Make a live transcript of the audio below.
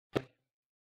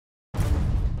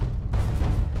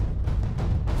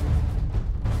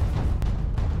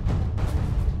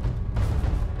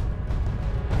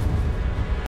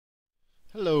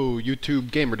Hello YouTube,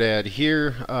 GamerDad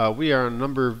here. We are on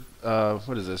number,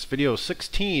 what is this, video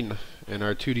 16 in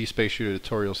our 2D Space Shooter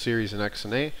tutorial series in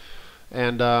XNA.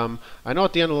 And I know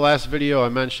at the end of the last video I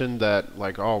mentioned that,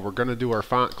 like, oh, we're going to do our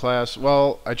font class.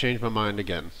 Well, I changed my mind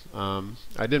again.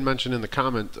 I did mention in the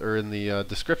comment, or in the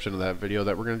description of that video,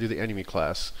 that we're going to do the Enemy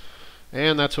class.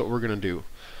 And that's what we're going to do.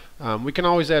 We can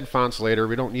always add fonts later.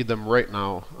 We don't need them right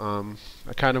now.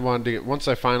 I kind of wanted to get, once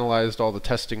I finalized all the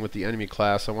testing with the Enemy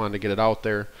class, I wanted to get it out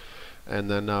there, and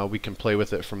then we can play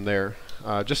with it from there.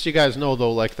 Just so you guys know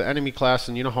though, like the Enemy class,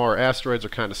 and you know how our asteroids are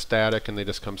kind of static and they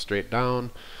just come straight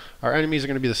down. Our enemies are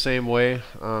going to be the same way,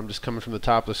 just coming from the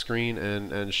top of the screen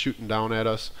and shooting down at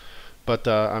us. But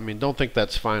I mean, don't think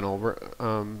that's final.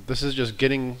 This is just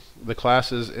getting the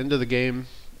classes into the game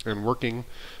and working,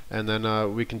 and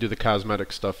then we can do the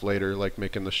cosmetic stuff later, like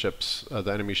making the ships,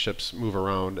 the enemy ships, move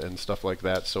around and stuff like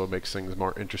that, so it makes things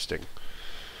more interesting.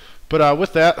 But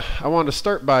with that, I wanted to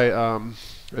start by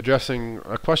addressing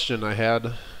a question I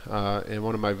had in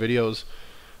one of my videos.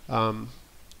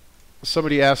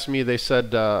 Somebody asked me, they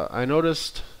said, I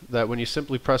noticed that when you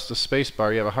simply press the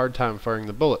spacebar, you have a hard time firing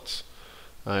the bullets.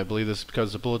 I believe this is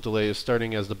because the bullet delay is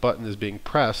starting as the button is being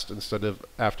pressed instead of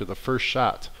after the first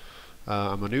shot.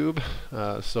 I'm a noob,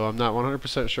 so I'm not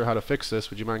 100% sure how to fix this.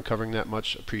 Would you mind covering that?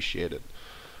 Much appreciated.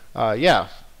 Yeah,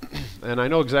 and I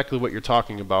know exactly what you're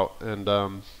talking about.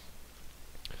 And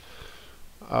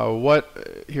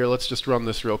here, let's just run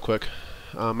this real quick.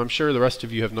 I'm sure the rest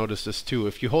of you have noticed this too.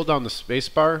 If you hold down the space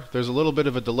bar, there's a little bit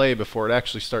of a delay before it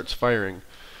actually starts firing.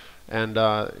 And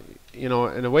you know,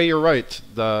 in a way, you're right.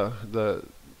 The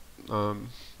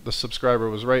subscriber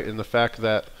was right in the fact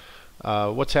that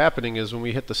what's happening is when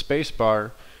we hit the space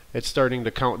bar, it's starting to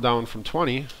count down from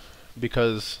 20,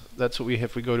 because that's what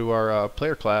if we go to our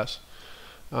player class,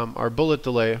 our bullet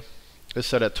delay is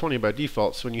set at 20 by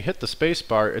default. So when you hit the space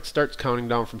bar, it starts counting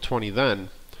down from 20 then,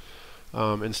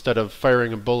 instead of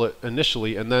firing a bullet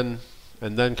initially and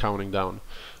then counting down.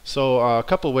 So a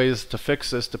couple ways to fix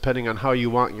this depending on how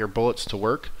you want your bullets to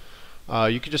work.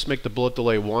 You could just make the bullet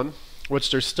delay 1,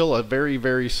 which there's still a very,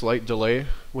 very slight delay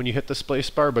when you hit the space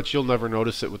bar, but you'll never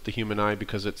notice it with the human eye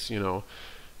because it's, you know,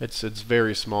 it's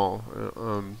very small.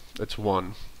 It's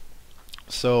 1.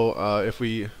 So if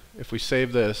we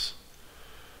save this,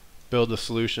 build a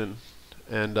solution,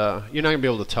 and you're not gonna be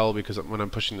able to tell because when I'm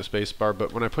pushing the space bar,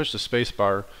 but when I push the space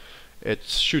bar, it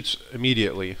shoots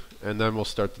immediately, and then we'll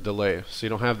start the delay. So you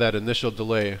don't have that initial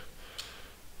delay.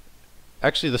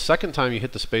 Actually, the second time you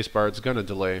hit the spacebar, it's gonna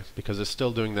delay because it's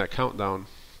still doing that countdown.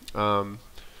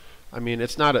 I mean,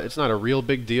 it's not a real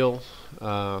big deal.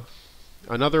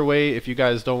 Another way, if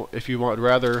you would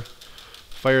rather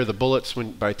fire the bullets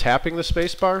by tapping the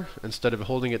spacebar instead of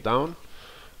holding it down,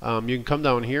 you can come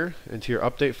down here into your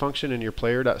update function in your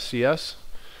player.cs,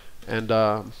 and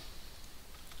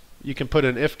you can put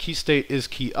an if key state is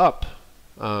key up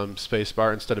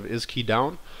spacebar instead of is key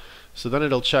down. So then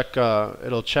it'll check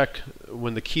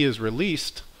when the key is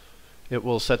released, it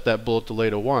will set that bullet delay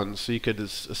to 1. So you could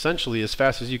essentially, as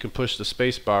fast as you can push the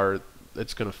space bar,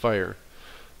 it's going to fire.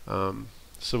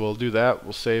 So we'll do that.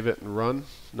 We'll save it and run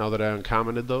now that I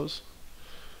uncommented those.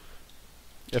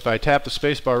 If I tap the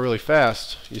space bar really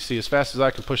fast, you see, as fast as I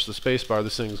can push the space bar,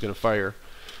 this thing is going to fire.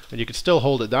 And you can still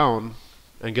hold it down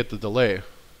and get the delay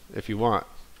if you want.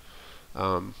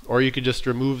 Or you could just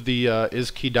remove the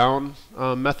is key down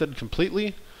method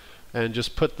completely and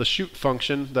just put the shoot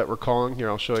function that we're calling here.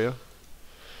 I'll show you.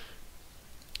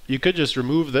 You could just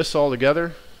remove this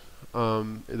altogether,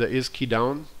 the is key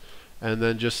down, and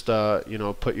then just you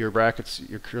know, put your brackets,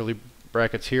 your curly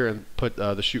brackets here, and put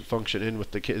the shoot function in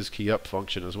with the is key up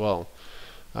function as well.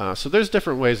 So there's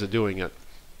different ways of doing it.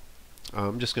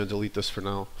 I'm just going to delete this for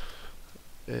now.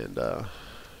 And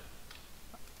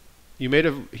he made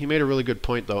a really good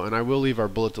point though, and I will leave our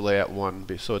bullet delay at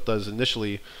 1, so it does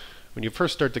initially, when you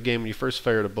first start the game, when you first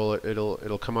fire the bullet,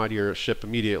 it'll come out of your ship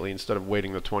immediately instead of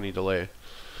waiting the 20 delay.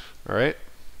 Alright,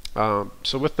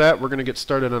 so with that, we're going to get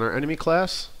started on our enemy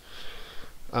class.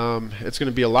 It's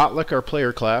going to be a lot like our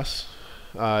player class.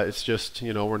 It's just,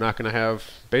 you know, we're not going to have,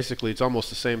 basically it's almost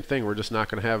the same thing, we're just not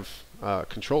going to have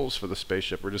controls for the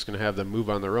spaceship. We're just going to have them move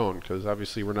on their own, because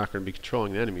obviously we're not going to be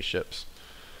controlling the enemy ships.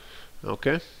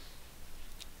 Okay.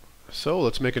 So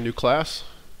let's make a new class.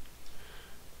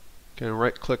 Can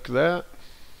right click that,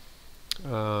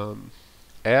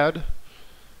 add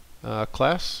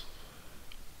class,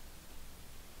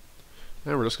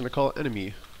 and we're just going to call it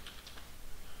enemy.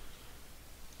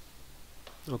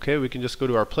 Okay, we can just go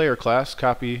to our player class,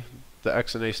 copy the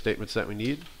XNA statements that we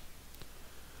need,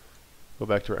 go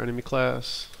back to our enemy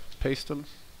class, paste them,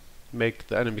 make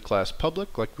the enemy class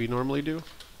public like we normally do.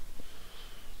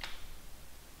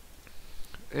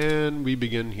 and we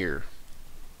begin here.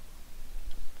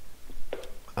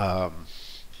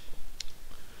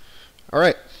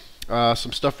 Alright,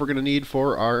 some stuff we're going to need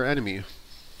for our enemy.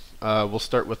 We'll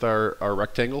start with our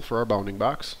rectangle for our bounding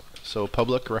box. So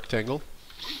public rectangle,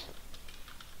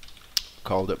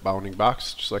 called it bounding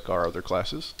box, just like our other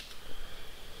classes.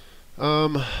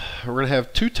 We're going to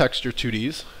have two texture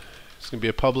 2Ds. It's going to be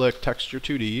a public texture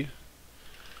 2D.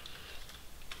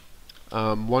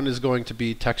 One is going to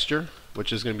be texture,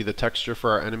 which is going to be the texture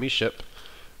for our enemy ship.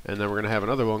 And then we're going to have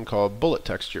another one called bullet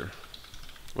texture,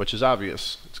 which is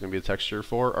obvious. It's going to be the texture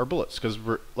for our bullets, because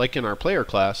we're like in our player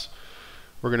class,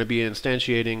 we're going to be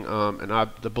instantiating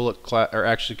the bullet class, or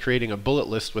actually creating a bullet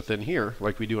list within here,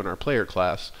 like we do in our player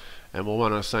class, and we'll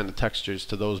want to assign the textures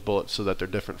to those bullets so that they're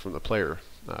different from the player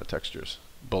textures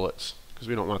bullets, because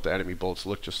we don't want the enemy bullets to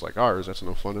look just like ours. That's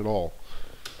no fun at all.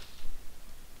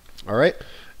 All right,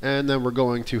 and then we're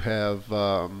going to have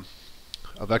a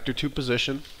vector 2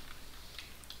 position.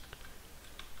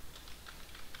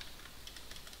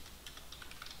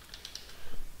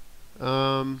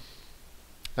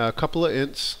 A couple of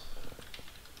ints.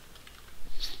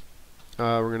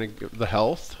 We're going to give the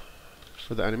health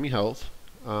for the enemy health,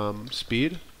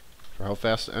 speed for how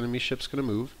fast the enemy ship's going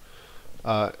to move,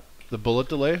 the bullet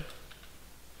delay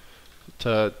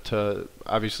to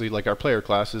obviously, like our player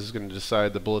class is going to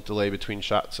decide the bullet delay between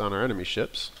shots on our enemy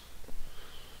ships,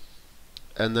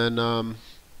 and then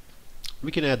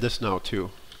we can add this now too.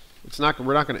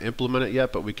 We're not going to implement it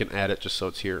yet, but we can add it just so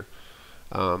it's here.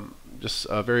 Just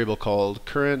a variable called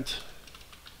current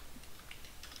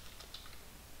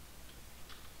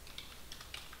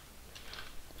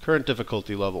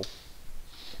difficulty level.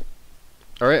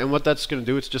 Alright, and what that's going to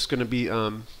do, it's just going to be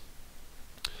a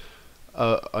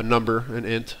number, an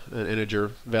int, an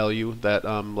integer value that,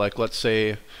 like, let's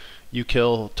say you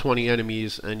kill 20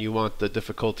 enemies and you want the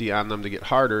difficulty on them to get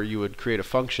harder, you would create a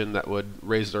function that would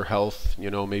raise their health,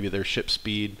 maybe their ship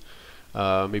speed,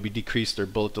 maybe decrease their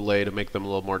bullet delay to make them a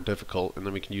little more difficult, and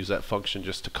then we can use that function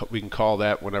just to we can call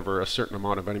that whenever a certain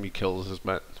amount of enemy kills is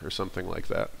met or something like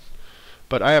that.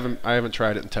 But I haven't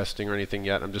tried it in testing or anything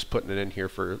yet. I'm just putting it in here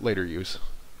for later use.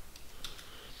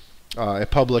 A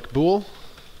public bool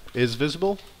is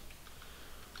visible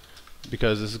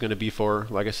because this is going to be for,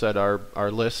 like I said,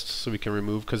 our lists, so we can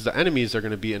remove, because the enemies are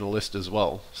going to be in a list as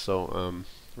well. So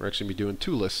we're actually going to be doing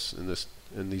two lists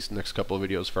in these next couple of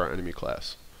videos for our enemy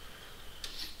class.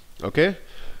 Okay,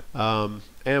 and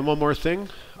one more thing,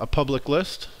 a public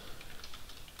list,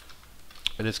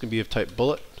 and it's going to be of type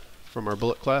bullet from our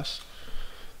bullet class,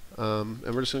 and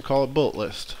we're just going to call it bullet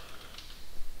list.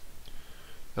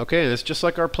 Okay, and it's just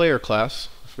like our player class.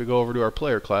 If we go over to our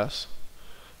player class,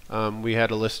 we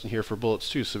had a list in here for bullets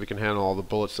too, so we can handle all the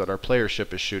bullets that our player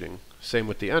ship is shooting. Same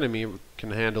with the enemy, we can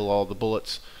handle all the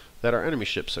bullets that our enemy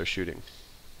ships are shooting.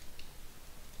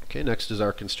 Okay, next is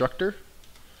our constructor.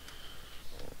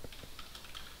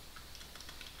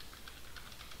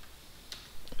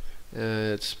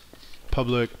 It's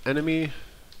public enemy,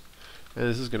 and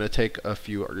this is going to take a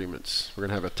few arguments. We're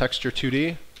going to have a texture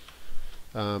 2D,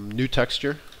 new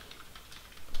texture,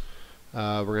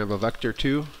 we're going to have a vector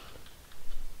 2,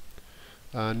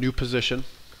 new position,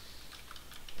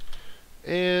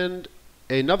 and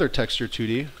another texture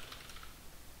 2D,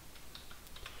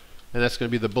 and that's going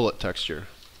to be the bullet texture.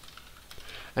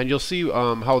 And you'll see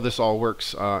how this all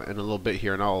works in a little bit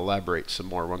here, and I'll elaborate some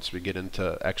more once we get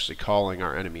into actually calling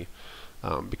our enemy.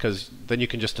 Because then you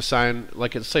can just assign,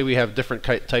 like, let's say we have different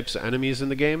types of enemies in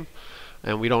the game,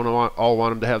 and we don't all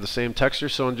want them to have the same texture.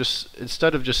 So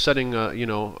instead of just setting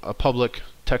a public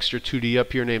texture 2D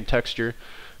up here named texture,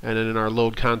 and then in our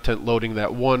load content loading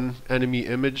that one enemy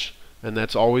image, and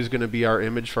that's always going to be our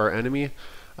image for our enemy,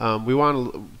 we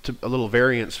want a little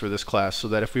variance for this class, so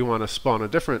that if we want to spawn a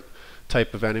different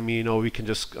type of enemy, we can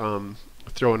just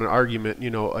throw in an argument,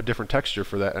 a different texture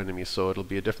for that enemy, so it'll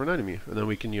be a different enemy, and then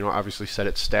we can, obviously set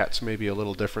its stats maybe a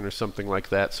little different or something like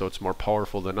that, so it's more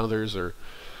powerful than others, or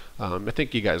I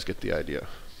think you guys get the idea.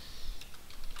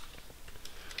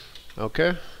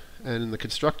 Okay, and in the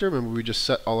constructor, remember we just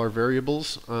set all our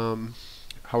variables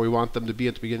how we want them to be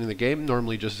at the beginning of the game,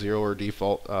 normally just 0 or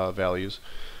default values,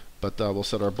 but we'll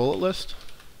set our bullet list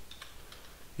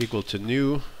equal to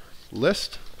new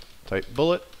list, type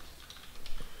bullet.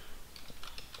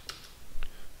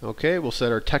 Okay, we'll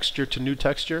set our texture to new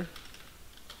texture.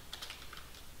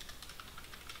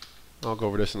 I'll go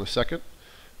over this in a second.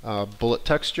 Bullet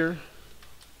texture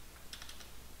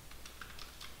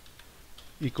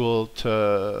equal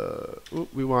to,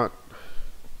 we want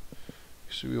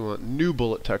new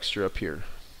bullet texture up here.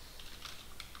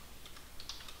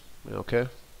 Okay.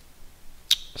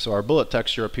 So our bullet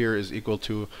texture up here is equal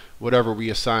to whatever we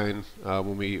assign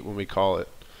when we call it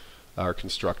our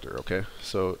constructor. Okay,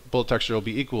 so bullet texture will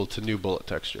be equal to new bullet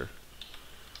texture.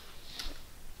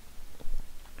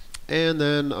 And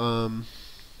then let's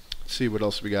see what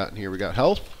else we got in here. We got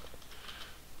health.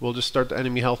 We'll just start the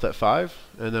enemy health at 5,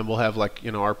 and then we'll have, like,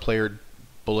 you know, our player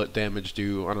bullet damage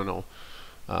do, I don't know,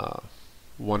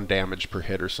 1 damage per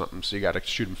hit or something. So you got to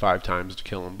shoot him 5 times to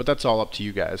kill him. But that's all up to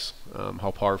you guys, how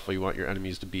powerful you want your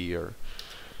enemies to be, or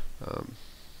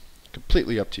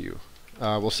completely up to you.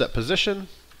 We'll set position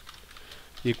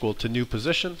equal to new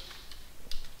position.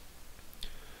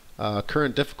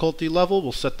 Current difficulty level,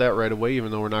 we'll set that right away,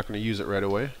 even though we're not going to use it right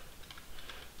away.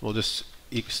 We'll just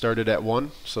start it at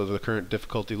 1, so the current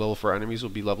difficulty level for enemies will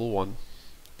be level 1.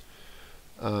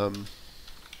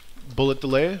 Bullet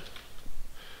delay,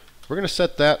 we're going to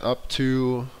set that up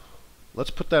to, let's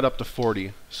put that up to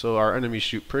 40, so our enemies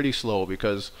shoot pretty slow,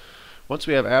 because once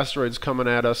we have asteroids coming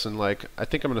at us, and like, I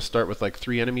think I'm going to start with like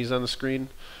 3 enemies on the screen,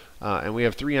 and we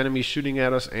have 3 enemies shooting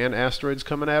at us and asteroids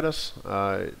coming at us,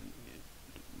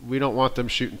 we don't want them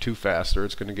shooting too fast, or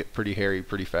it's going to get pretty hairy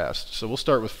pretty fast. So we'll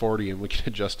start with 40 and we can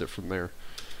adjust it from there.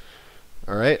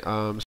 Alright,